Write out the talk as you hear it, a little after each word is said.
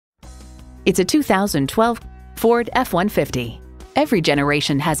It's a 2012 Ford F-150. Every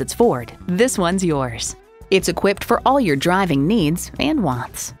generation has its Ford. This one's yours. It's equipped for all your driving needs and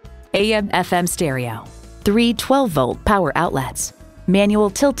wants. AM/FM stereo, 3 12-volt power outlets,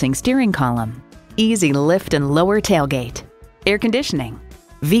 manual tilting steering column, easy lift and lower tailgate, air conditioning,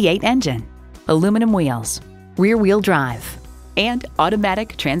 V8 engine, aluminum wheels, rear-wheel drive, and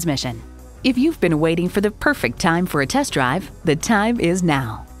automatic transmission. If you've been waiting for the perfect time for a test drive, the time is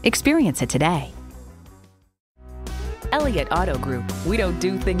now. Experience it today. Elliott Auto Group. We don't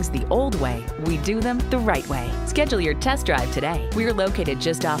do things the old way, we do them the right way. Schedule your test drive today. We're located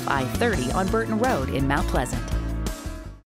just off I-30 on Burton Road in Mount Pleasant.